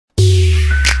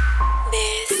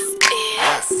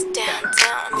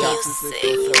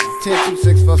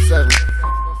10-2-6-4-7.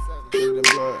 Get it in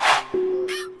blood.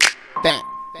 Bang.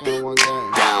 One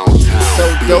game. So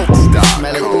dope,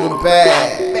 smell it through the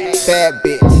bag. Bad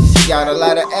bitch, she got a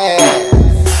lot of ass,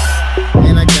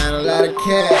 and I got a lot of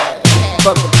cash.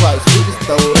 Fuck the price, we just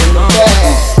throw it in the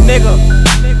bag. Nigga,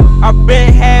 I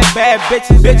been had bad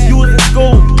bitches. Bitch, you was in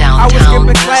school, I was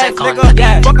skipping class, nigga.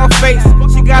 Yeah. Fuck her face,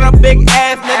 she got a big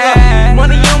ass, nigga.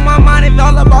 Money on my mind, it's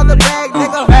all about the bag,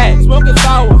 nigga. Hey, smoking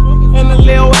sour in the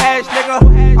lil hash, nigga.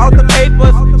 Out the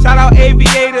papers, shout out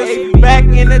aviators. Back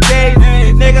in the days,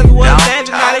 niggas was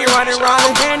dancing, now they running around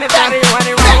with cannons, now they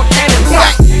running around with cannons.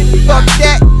 Fuck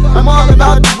that, I'm all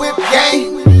about the whip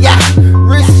game. Yeah,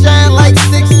 wrist shine like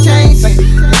 6 chains,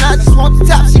 and I just want the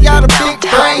top. She got a big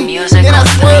brain. Then I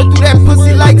swerve through that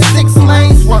pussy like 6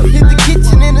 lanes. Hit the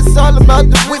kitchen and it's all about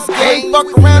the whip game. Fuck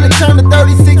around and turn the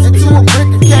 36 into a brick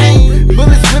of cane.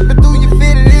 Bullets ripping through your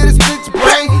fit, it'll split your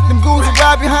brain. Them goons will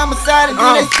rob your homicide and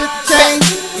then they split the chain.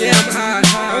 Yeah, I'm high,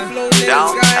 I'm floating in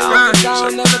the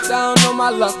sky, never down on my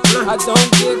luck. I don't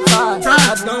get tired,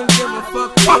 I don't give a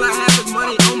fuck. All I have is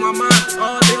money on my mind,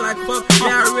 all day like fuck.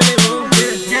 Yeah, I really won't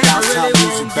get it, I really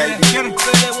won't get it.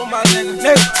 Spit it with my nigga,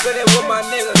 spit it with my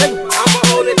nigga. I'ma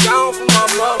hold it down for my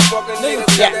motherfucking niggas.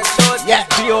 Got that choice,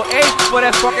 DOA for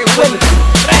that fucking witness.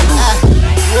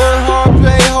 Work hard,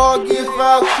 play hard, get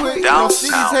foul quick. Don't see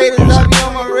these haters, I be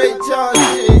on my Ray Charles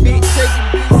shit. Beat taking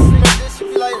beats, smack this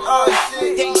shit be like, oh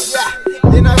shit.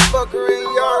 Then I fuck her in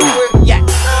yard with. Now I'm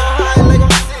high like I'm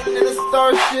sitting in a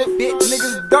starship.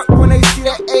 Niggas duck when they see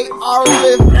that AR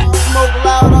lift. Smoke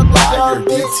loud out the jar,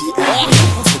 bitch.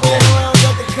 Go around,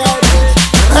 got the car, bitch.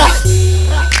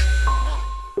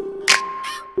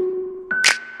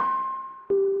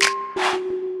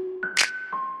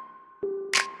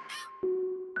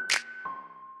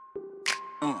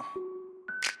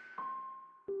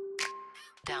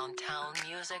 Downtown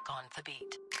music on the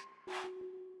beat.